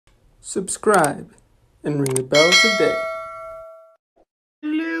subscribe, and ring the bell today.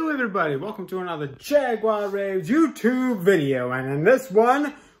 Hello everybody, welcome to another Jaguar Raves YouTube video, and in this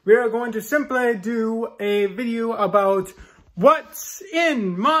one we are going to simply do a video about what's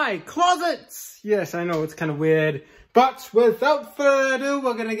in my closets. Yes, I know it's kind of weird, but without further ado,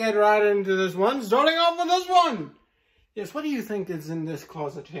 we're going to get right into this one, starting off with this one. Yes, what do you think is in this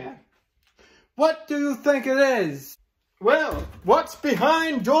closet here? What do you think it is? Well, what's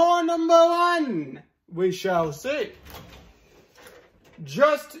behind door number one? We shall see.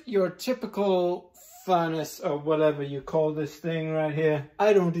 Just your typical furnace, or whatever you call this thing right here.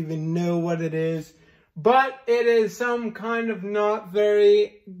 I don't even know what it is, but it is some kind of not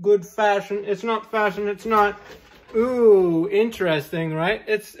very good fashion. It's not fashion, it's not, ooh, interesting, right?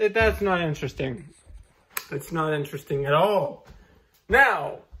 That's not interesting. It's not interesting at all.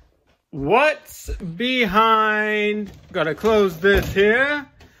 Now, what's behind? Gotta close this here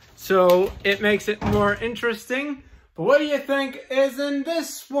so it makes it more interesting. But what do you think is in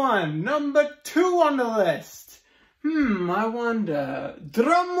this one? Number 2 on the list. I wonder.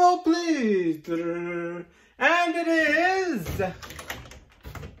 Drum roll, please. And it is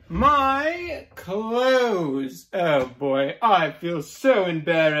my clothes. Oh boy, I feel so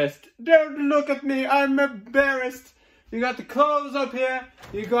embarrassed. Don't look at me, I'm embarrassed. You got the clothes up here,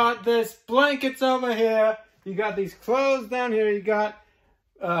 you got this blankets over here, you got these clothes down here, you got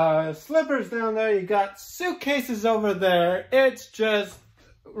slippers down there, you got suitcases over there. It's just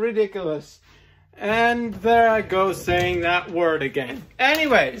ridiculous. And there I go saying that word again.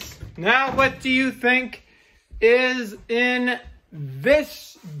 Anyways, now what do you think is in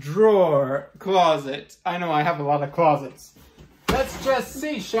this drawer closet? I know I have a lot of closets. Let's just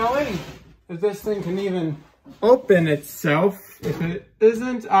see, shall we? If this thing can even open itself. If it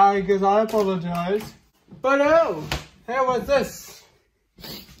isn't, I guess I apologize. But oh, here was this.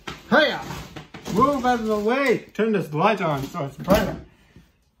 Hiya! Move out of the way. Turn this light on so it's brighter.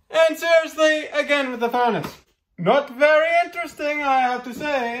 And seriously, again with the furnace. Not very interesting, I have to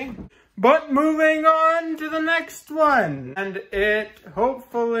say. But moving on to the next one. And it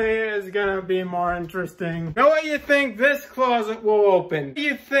hopefully is gonna be more interesting. Now what do you think this closet will open? What do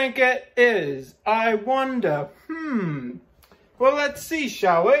you think it is? I wonder. Well, let's see,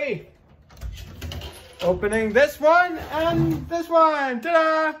 shall we? Opening this one and this one.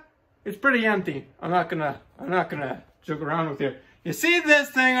 Ta-da! It's pretty empty. I'm not gonna joke around with you. You see this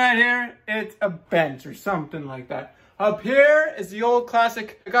thing right here? It's a bench or something like that. Up here is the old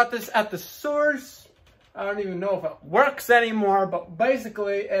classic. I got this at the source. I don't even know if it works anymore, but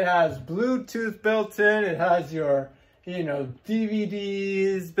basically it has Bluetooth built in. It has your,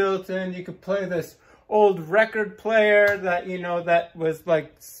 DVDs built in. You could play this old record player that, that was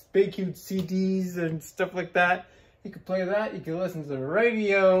like big huge CDs and stuff like that. You could play that. You could listen to the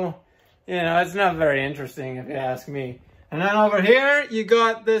radio. It's not very interesting if you ask me. And then over here, you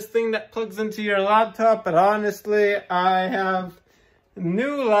got this thing that plugs into your laptop, but honestly, I have a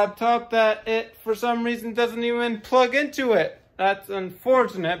new laptop that it, for some reason, doesn't even plug into it. That's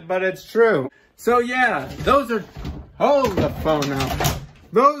unfortunate, but it's true. So yeah, hold the phone now.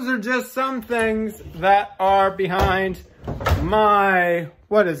 Those are just some things that are behind my,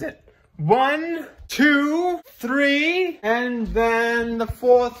 what is it? 1, 2, 3, and then the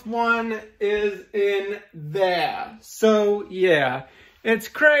 4th one is in there. So yeah, it's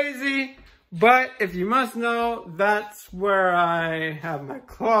crazy, but if you must know, that's where I have my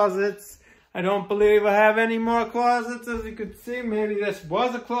closets. I don't believe I have any more closets, as you could see. Maybe this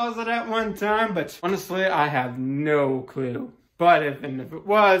was a closet at one time, but honestly, I have no clue. But if it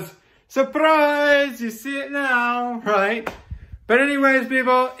was, surprise, you see it now, right? But anyways,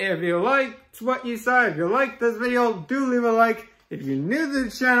 people, if you liked what you saw, if you liked this video, do leave a like. If you're new to the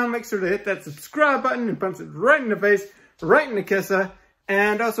channel, make sure to hit that subscribe button and punch it right in the face, right in the kisser.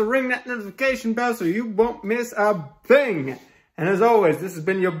 And also ring that notification bell so you won't miss a thing. And as always, this has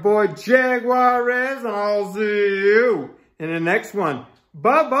been your boy Jaguar Raves, and I'll see you in the next one.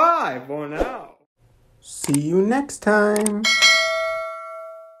 Bye-bye for now. See you next time.